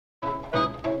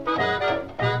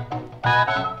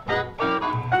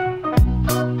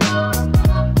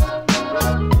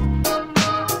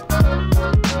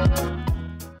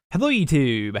Hello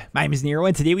YouTube, my name is Nero,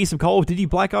 and today we have some Call of Duty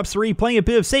Black Ops 3 playing a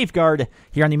bit of Safeguard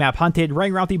here on the map Hunted,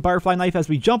 running around with the butterfly knife as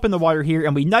we jump in the water here,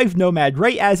 and we knife Nomad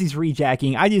right as he's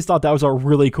rejacking. I just thought that was a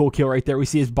really cool kill right there. We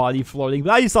see his body floating,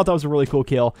 but I just thought that was a really cool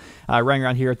kill, running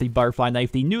around here with the butterfly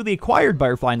knife, the newly acquired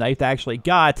butterfly knife that I actually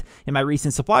got in my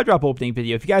recent supply drop opening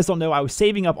video. If you guys don't know, I was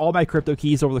saving up all my crypto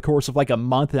keys over the course of like a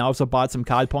month, and I also bought some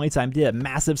COD points. I did a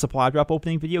massive supply drop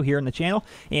opening video here on the channel,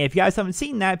 and if you guys haven't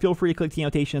seen that, feel free to click the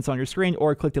annotation that's on your screen,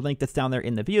 or click the link that's down there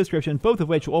in the video description, both of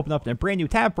which will open up in a brand new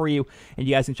tab for you, and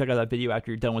you guys can check out that video after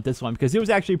you're done with this one, because it was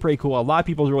actually pretty cool. A lot of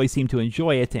people really seemed to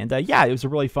enjoy it, and yeah, it was a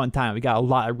really fun time. We got a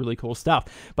lot of really cool stuff,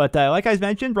 but like I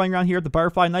mentioned, running around here with the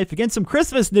butterfly knife against some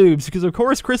Christmas noobs, because of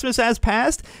course Christmas has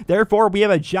passed, therefore we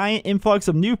have a giant influx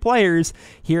of new players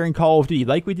here in Call of Duty,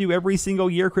 like we do every single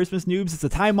year. Christmas noobs, it's a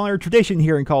time-honored tradition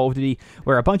here in Call of Duty,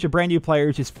 where a bunch of brand new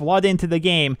players just flood into the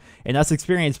game, and us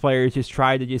experienced players just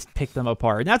try to just pick them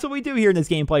apart, and that's what we do here in this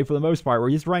gameplay for the most part.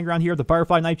 We're just running around here with the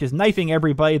butterfly knife, just knifing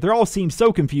everybody. They all seem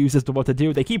so confused as to what to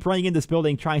do. They keep running in this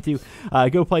building trying to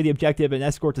go play the objective and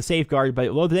escort the Safeguard, but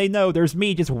little do they know, there's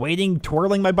me just waiting,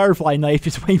 twirling my butterfly knife,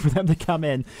 just waiting for them to come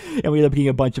in, and we end up getting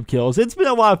a bunch of kills. It's been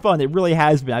a lot of fun. It really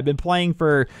has been. I've been playing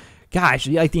for, gosh,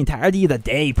 like the entirety of the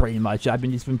day, pretty much. I've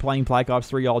just been playing Black Ops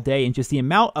 3 all day, and just the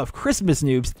amount of Christmas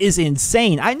noobs is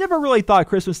insane. I never really thought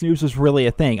Christmas noobs was really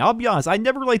a thing. I'll be honest, I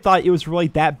never really thought it was really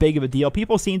that big of a deal.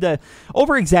 People seem to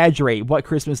over-exaggerate what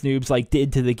Christmas noobs like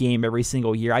did to the game every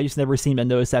single year. I just never seem to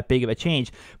notice that big of a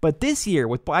change. But this year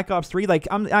with Black Ops 3, like,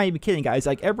 I'm not even kidding, guys.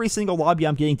 Like, every single lobby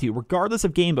I'm getting to, regardless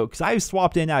of game mode, because I've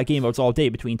swapped in and out of game modes all day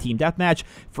between Team Deathmatch,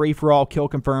 Free-for-all, Kill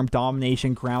Confirm,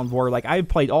 Domination, Ground War. Like, I've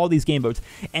played all these game modes,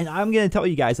 and I'm going to tell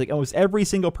you guys, like, almost every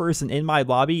single person in my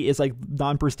lobby is like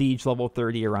non-prestige level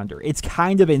 30 or under. It's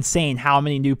kind of insane how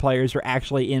many new players are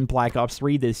actually in Black Ops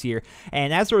 3 this year,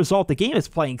 and as a result, the game is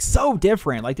playing so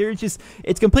different. Like,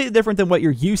 it's completely different than what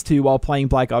you're used to while playing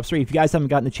Black Ops 3. If you guys haven't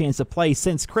gotten a chance to play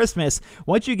since Christmas,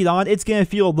 once you get on, it's going to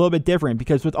feel a little bit different,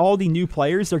 because with all the new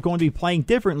players, they're going to be playing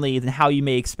differently than how you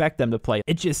may expect them to play.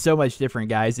 It's just so much different,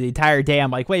 guys. The entire day,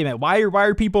 I'm like, wait a minute, why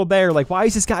are people there? Like, why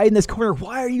is this guy in this corner?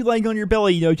 Why are you laying on your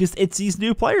belly? You know, just, it's these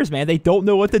new players, man. They don't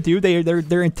know what to do.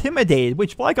 They're intimidated,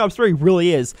 which Black Ops 3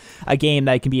 really is a game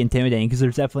that can be intimidating, because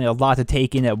there's definitely a lot to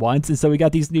take in at once. And so we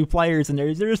got these new players, and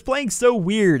they're just playing so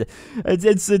weird.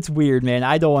 It's weird, man.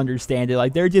 I don't understand it.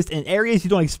 Like, they're just in areas you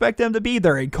don't expect them to be.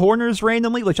 They're in corners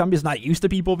randomly, which I'm just not used to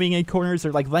people being in corners.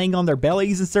 They're like laying on their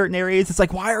bellies in certain areas. It's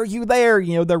like, why are you there?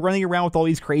 You know, they're running around with all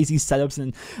these crazy setups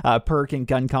and perk and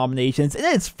gun combinations, and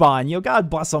it's fun. You know, God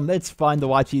bless them. It's fun to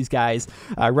watch these guys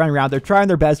run around. They're trying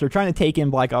their best. They're trying to take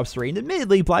in Black Ops 3. And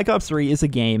admittedly, Black Ops 3 is a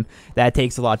game that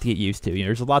takes a lot to get used to. You know,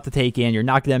 there's a lot to take in. You're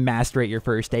not going to master it your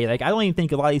first day. Like, I don't even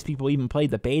think a lot of these people even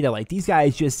played the beta. Like, these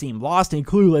guys just seem lost and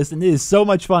clueless, and it is so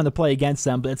much fun to play against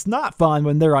them, but it's not fun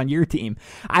when they're on your team.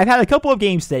 I've had a couple of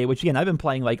games today, which, again, I've been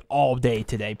playing like all day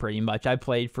today, pretty much. I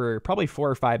played for probably 4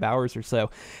 or 5 hours or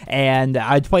so, and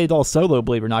I played it all solo,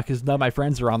 believe it or not, because none of my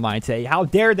friends are online today. How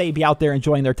dare they be out there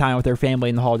enjoying their time with their family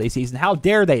in the holiday season? How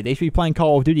dare they? They should be playing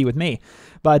Call of Duty with me.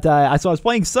 But so I was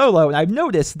playing solo, and I've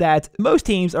noticed that most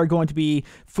teams are going to be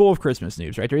full of Christmas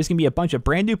noobs, right? There's going to be a bunch of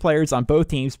brand new players on both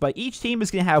teams, but each team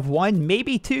is going to have 1,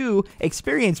 maybe 2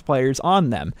 experienced players on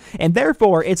them. And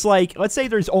therefore, it's like, let's say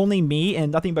there's only me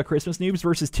and nothing but Christmas noobs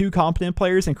versus 2 competent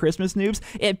players and Christmas noobs.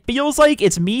 It feels like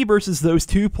it's me versus those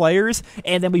 2 players,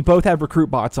 and then we both have recruit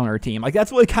bots on our team. Like,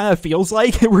 that's what it kind of feels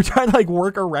like. We're trying to, like,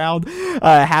 work around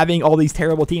having all these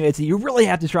terrible teammates. You really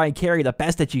have to try and carry the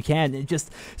best that you can. It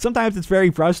just, sometimes it's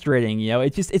very frustrating, you know.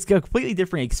 It's a completely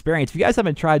different experience. If you guys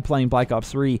haven't tried playing Black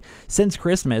Ops 3 since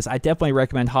Christmas, I definitely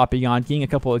recommend hopping on, getting a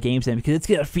couple of games in, because it's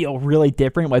gonna feel really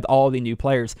different with all the new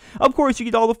players. Of course, you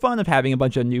get all the fun of having a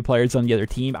bunch of new players on the other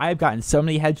team. I've gotten so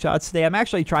many headshots today. I'm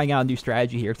actually trying out a new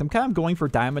strategy here, because I'm kind of going for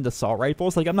diamond assault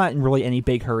rifles. Like, I'm not in really any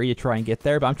big hurry to try and get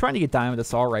there, but I'm trying to get diamond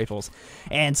assault rifles.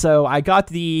 And so I got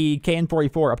the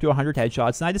KN-44 up to 100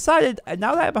 headshots, and I decided,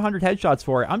 now that I have 100 headshots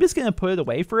for it, I'm just gonna put it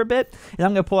away for a bit, and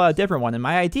I'm gonna pull out a different one. And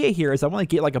my idea here is I want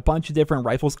to get like a bunch of different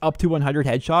rifles up to 100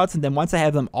 headshots, and then once I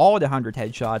have them all at 100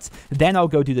 headshots, then I'll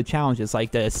go do the challenges,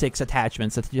 like the 6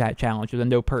 attachments challenge, or the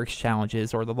no perks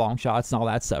challenges, or the long shots and all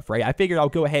that stuff, right? I figured I'll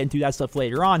go ahead and do that stuff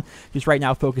later on. Just right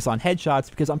now focus on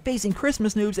headshots, because I'm facing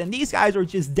Christmas noobs, and these guys are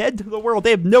just dead to the world.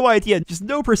 They have no idea, just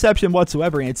no perception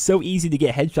whatsoever, and it's so easy to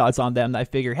get headshots on them that I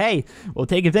figure, hey, we'll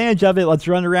take advantage of it. Let's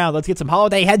run around. Let's get some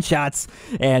holiday headshots.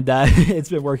 And it's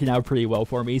been working out pretty well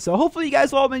for me. So hopefully you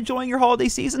guys all have been enjoying your holiday holiday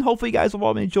season. Hopefully you guys have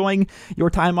all been enjoying your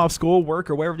time off school, work,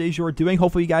 or whatever it is you're doing.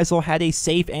 Hopefully you guys all had a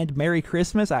safe and Merry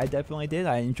Christmas. I definitely did.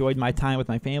 I enjoyed my time with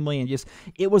my family, and just,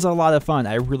 it was a lot of fun.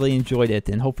 I really enjoyed it,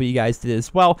 and hopefully you guys did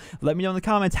as well. Let me know in the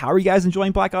comments, how are you guys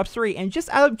enjoying Black Ops 3? And just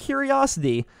out of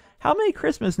curiosity, how many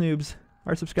Christmas noobs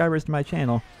are subscribers to my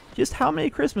channel? Just how many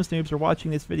Christmas noobs are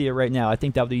watching this video right now? I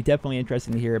think that would be definitely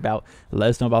interesting to hear about. Let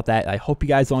us know about that. I hope you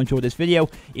guys all enjoyed this video.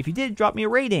 If you did, drop me a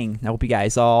rating. I hope you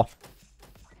guys all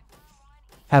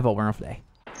have a wonderful day.